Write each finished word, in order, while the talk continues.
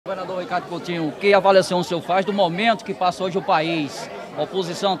Governador Ricardo Coutinho, que avaliação o senhor faz do momento que passa hoje o país?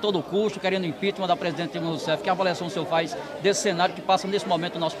 Oposição a todo custo, querendo impeachment da presidente Dilma Rousseff. Que avaliação o senhor faz desse cenário que passa nesse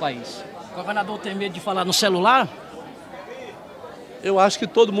momento no nosso país? O governador tem medo de falar no celular? Eu acho que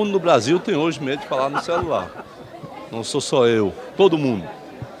todo mundo no Brasil tem hoje medo de falar no celular. Não sou só eu, todo mundo.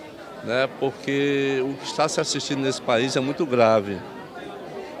 Né? Porque o que está se assistindo nesse país é muito grave.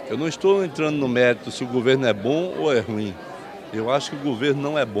 Eu não estou entrando no mérito se o governo é bom ou é ruim. Eu acho que o governo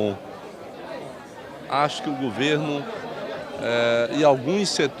não é bom. Acho que o governo e alguns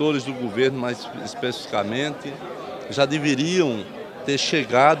setores do governo, mais especificamente, já deveriam ter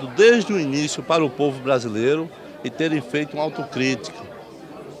chegado desde o início para o povo brasileiro e terem feito uma autocrítica,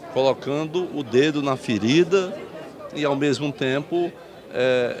 colocando o dedo na ferida e, ao mesmo tempo,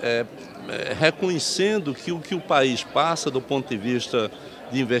 reconhecendo que o que o país passa do ponto de vista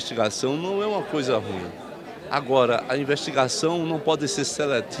de investigação não é uma coisa ruim. Agora, a investigação não pode ser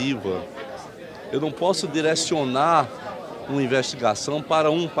seletiva. Eu não posso direcionar uma investigação para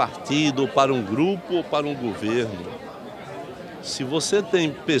um partido, para um grupo ou para um governo. Se você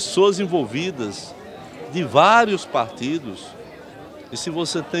tem pessoas envolvidas de vários partidos e se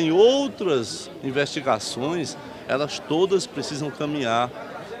você tem outras investigações, elas todas precisam caminhar,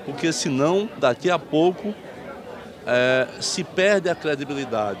 porque senão, daqui a pouco, se perde a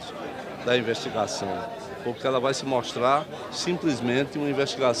credibilidade da investigação, porque ela vai se mostrar simplesmente uma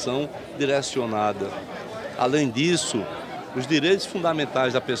investigação direcionada. Além disso, os direitos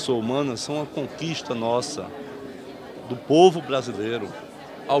fundamentais da pessoa humana são uma conquista nossa, do povo brasileiro.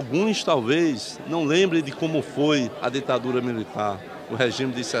 Alguns talvez não lembrem de como foi a ditadura militar, o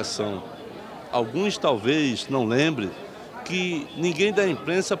regime de exceção. Alguns talvez não lembrem que ninguém da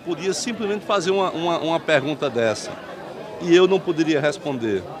imprensa podia simplesmente fazer uma pergunta dessa e eu não poderia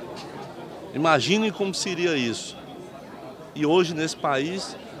responder. Imaginem como seria isso. E hoje nesse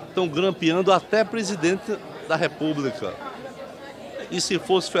país estão grampeando até presidente da República. E se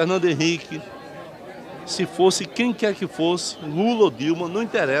fosse Fernando Henrique, se fosse quem quer que fosse, Lula ou Dilma, não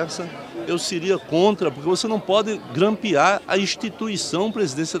interessa, eu seria contra, porque você não pode grampear a instituição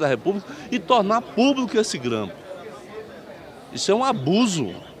Presidência da República e tornar público esse grampo. Isso é um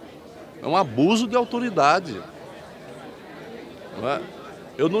abuso de autoridade. Não é?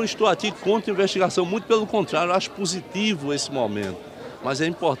 Eu não estou aqui contra a investigação, muito pelo contrário, eu acho positivo esse momento. Mas é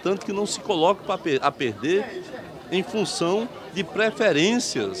importante que não se coloque a perder em função de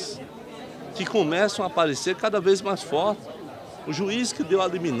preferências que começam a aparecer cada vez mais fortes. O juiz que deu a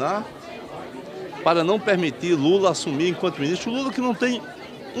liminar para não permitir Lula assumir enquanto ministro, Lula que não tem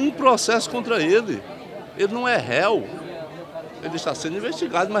um processo contra ele. Ele não é réu. Ele está sendo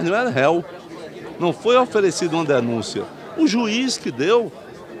investigado, mas não é réu. Não foi oferecida uma denúncia. O juiz que deu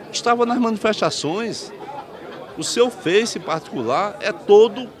estava nas manifestações. O seu Face em particular é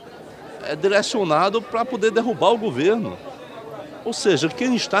todo direcionado para poder derrubar o governo. Ou seja,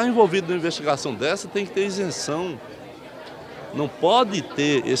 quem está envolvido numa investigação dessa tem que ter isenção. Não pode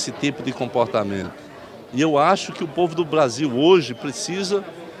ter esse tipo de comportamento. E eu acho que o povo do Brasil hoje precisa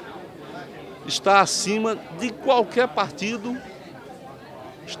estar acima de qualquer partido,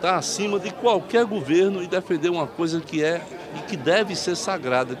 estar acima de qualquer governo e defender uma coisa que é e que deve ser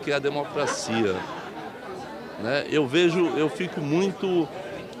sagrada, que é a democracia. Né? Eu fico muito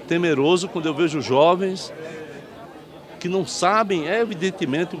temeroso quando eu vejo jovens que não sabem,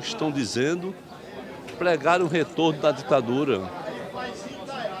 evidentemente, o que estão dizendo, pregar o retorno da ditadura.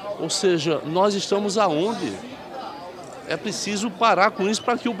 Ou seja, nós estamos aonde? É preciso parar com isso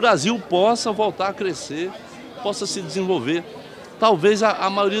para que o Brasil possa voltar a crescer, possa se desenvolver. Talvez a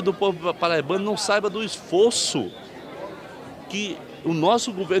maioria do povo paraibano não saiba do esforço que o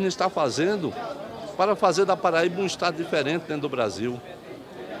nosso governo está fazendo para fazer da Paraíba um estado diferente dentro do Brasil.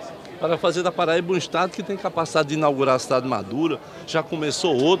 Para fazer da Paraíba um estado que tem capacidade de inaugurar a cidade madura. Já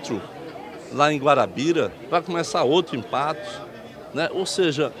começou outro lá em Guarabira, vai começar outro em Patos. Né? Ou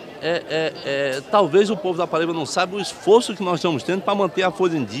seja, talvez o povo da Paraíba não saiba o esforço que nós estamos tendo para manter a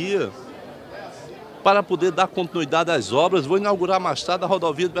folha em dia, para poder dar continuidade às obras. Vou inaugurar mais tarde a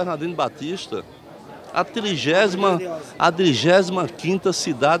rodovia de Bernardino Batista, a 35ª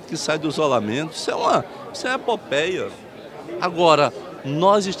cidade que sai do isolamento. Isso é uma epopeia. Agora,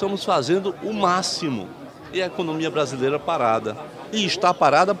 nós estamos fazendo o máximo e a economia brasileira parada. E está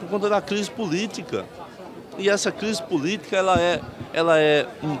parada por conta da crise política. E essa crise política ela é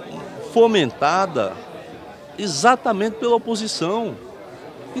fomentada exatamente pela oposição.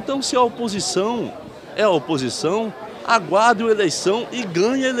 Então, se a oposição é a oposição, aguarde a eleição e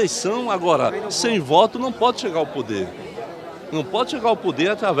ganhe a eleição. Agora, sem voto não pode chegar ao poder. Não pode chegar ao poder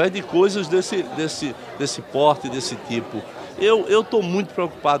através de coisas desse porte, desse tipo. Eu estou muito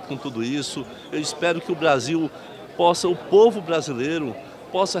preocupado com tudo isso. Eu espero que o Brasil possa, o povo brasileiro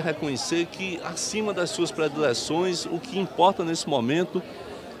possa reconhecer que, acima das suas predileções, o que importa nesse momento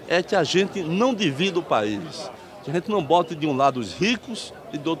é que a gente não divida o país. Que a gente não bote de um lado os ricos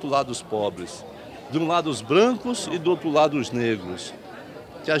e do outro lado os pobres. De um lado os brancos e do outro lado os negros.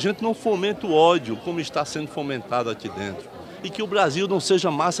 Que a gente não fomente o ódio como está sendo fomentado aqui dentro. E que o Brasil não seja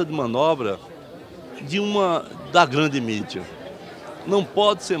massa de manobra da grande mídia. Não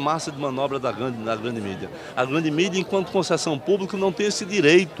pode ser massa de manobra da grande mídia. A grande mídia, enquanto concessão pública, não tem esse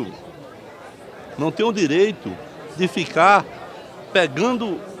direito. Não tem o direito de ficar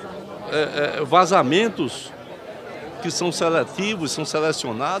pegando vazamentos que são seletivos, são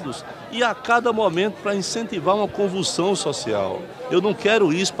selecionados, e a cada momento para incentivar uma convulsão social. Eu não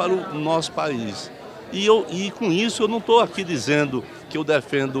quero isso para o nosso país. E com isso eu não estou aqui dizendo que eu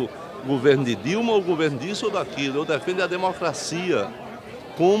defendo o governo de Dilma ou o governo disso ou daquilo. Eu defendo a democracia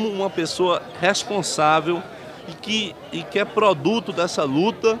como uma pessoa responsável e que é produto dessa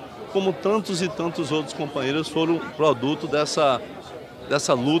luta, como tantos e tantos outros companheiros foram produto dessa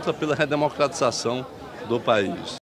luta pela redemocratização do país.